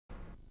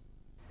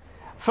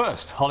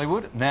First,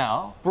 Hollywood,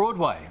 now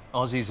Broadway.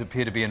 Aussies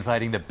appear to be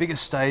invading the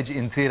biggest stage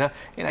in theatre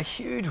in a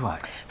huge way.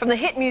 From the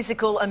hit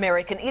musical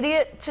American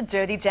Idiot to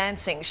Dirty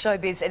Dancing,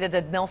 showbiz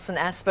editor Nelson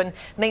Aspen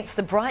meets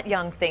the bright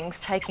young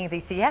things taking the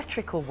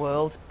theatrical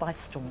world by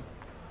storm.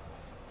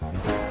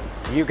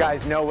 You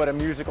guys know what a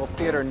musical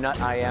theater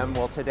nut I am.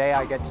 Well, today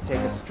I get to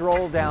take a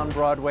stroll down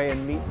Broadway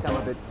and meet some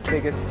of its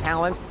biggest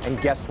talent. And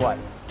guess what?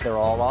 They're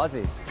all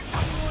Aussies.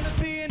 I wanna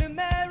be an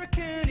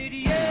American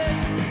idiot.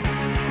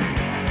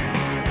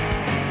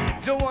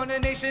 Don't want a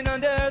nation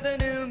under the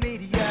new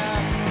media.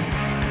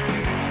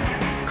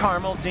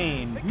 Carmel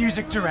Dean,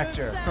 music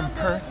director from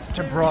Perth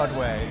to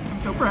Broadway.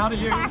 I'm so proud of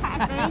you.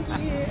 Thank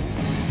you.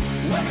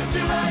 Welcome to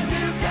a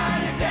new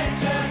kind of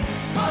tension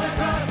all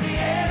across the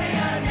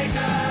alien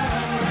nation,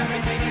 where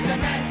everything is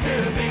meant to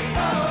be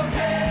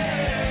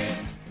okay.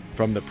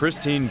 From the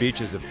pristine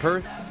beaches of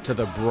Perth to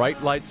the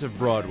bright lights of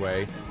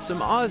Broadway,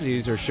 some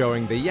Aussies are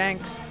showing the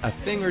Yanks a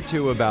thing or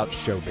two about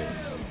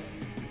showbiz.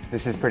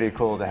 This is pretty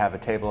cool to have a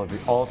table of you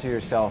all to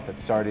yourself at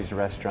Sardi's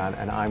restaurant,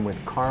 and I'm with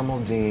Carmel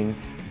Dean,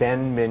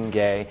 Ben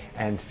Mingay,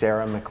 and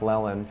Sarah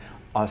McLellan,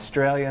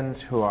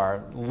 Australians who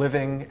are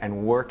living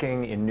and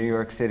working in New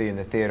York City in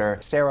the theater.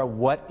 Sarah,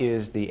 what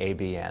is the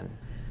ABN?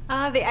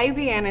 The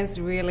ABN is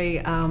really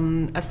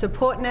a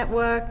support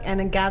network and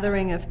a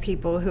gathering of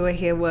people who are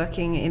here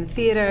working in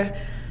theatre,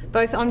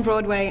 both on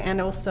Broadway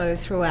and also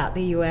throughout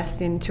the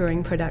US in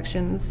touring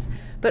productions,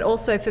 but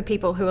also for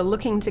people who are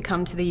looking to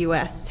come to the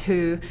US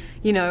who,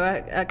 you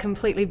know, are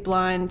completely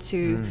blind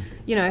to,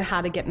 you know,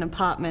 how to get an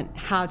apartment,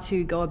 how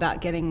to go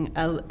about getting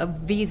a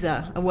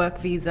visa, a work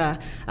visa,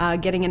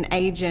 getting an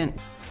agent.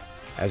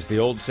 As the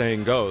old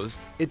saying goes,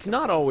 it's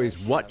not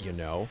always what you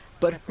know,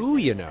 but who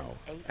you know.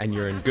 And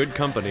you're in good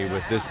company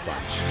with this bunch.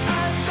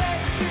 I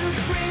beg to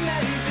cream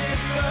and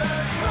differ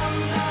from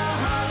the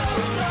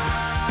hollow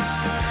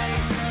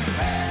lies.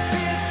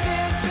 This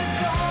is the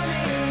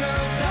dawning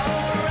of the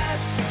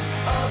rest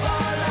of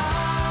our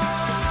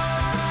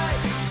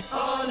lives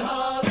on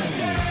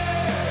holiday.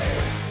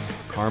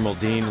 Carmel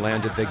Dean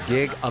landed the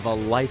gig of a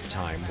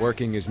lifetime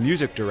working as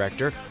music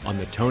director on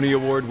the Tony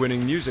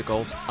Award-winning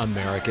musical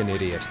American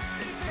Idiot.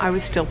 I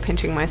was still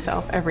pinching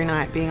myself every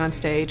night being on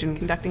stage and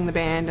conducting the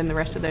band and the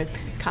rest of the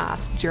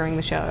cast during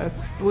the show.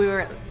 We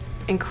were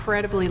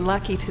incredibly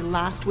lucky to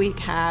last week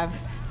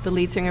have the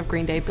lead singer of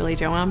Green Day, Billy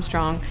Joe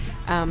Armstrong,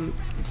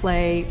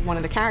 play one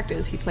of the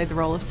characters. He played the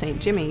role of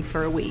St. Jimmy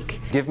for a week.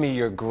 Give me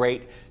your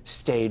great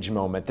stage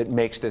moment that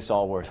makes this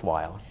all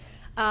worthwhile.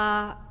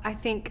 I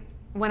think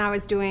when I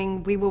was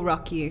doing We Will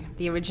Rock You,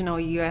 the original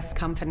US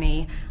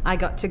company, I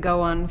got to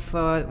go on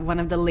for one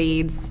of the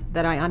leads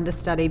that I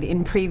understudied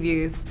in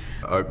previews.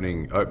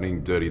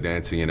 Opening Dirty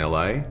Dancing in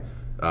LA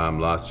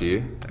last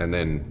year, and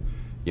then,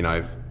 you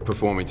know,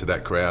 performing to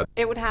that crowd.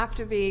 It would have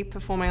to be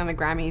performing on the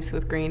Grammys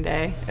with Green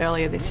Day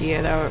earlier this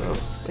year. They were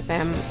with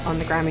them on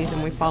the Grammys,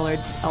 and we followed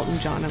Elton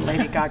John and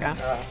Lady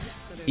Gaga.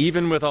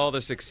 Even with all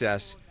the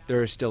success,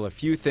 there are still a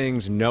few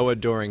things no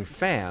adoring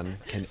fan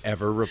can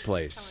ever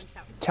replace.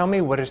 Tell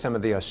me, what are some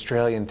of the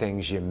Australian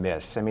things you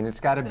miss? I mean, there's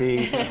got to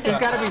be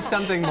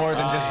something more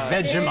than just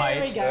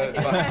Vegemite.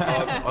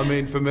 I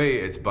mean, for me,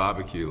 it's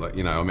barbecue. Like,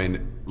 you know, I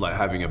mean, like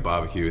having a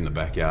barbecue in the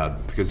backyard,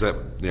 because that,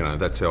 you know,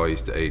 that's how I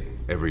used to eat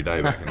every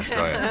day back in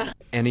Australia.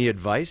 Any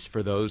advice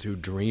for those who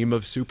dream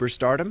of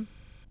superstardom?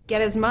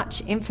 Get as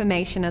much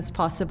information as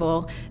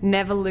possible,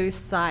 never lose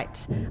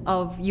sight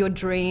of your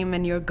dream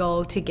and your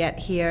goal to get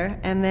here,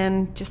 and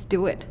then just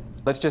do it.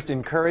 Let's just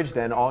encourage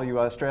then all you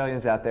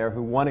Australians out there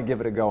who want to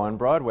give it a go on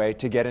Broadway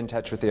to get in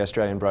touch with the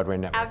Australian Broadway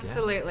Network.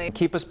 Absolutely. Yeah?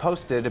 Keep us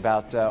posted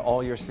about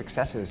all your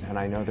successes, and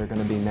I know there are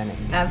going to be many.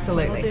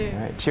 Absolutely.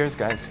 All right, cheers,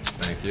 guys.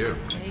 Thank you.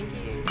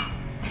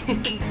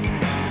 Thank you.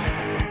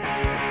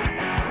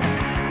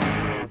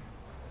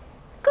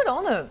 Good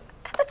on them.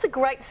 That's a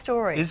great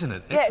story. Isn't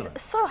it? Yeah, Excellent.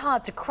 it's so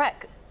hard to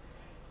crack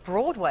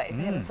Broadway,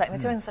 for heaven's sake. They're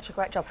doing such a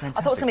great job. I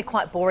thought it was going to be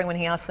quite boring when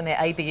he asked them their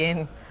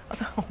ABN.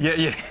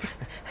 Yeah.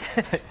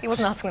 He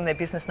wasn't asking them their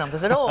business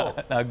numbers at all.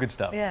 No, good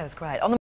stuff. Yeah, it was great. On the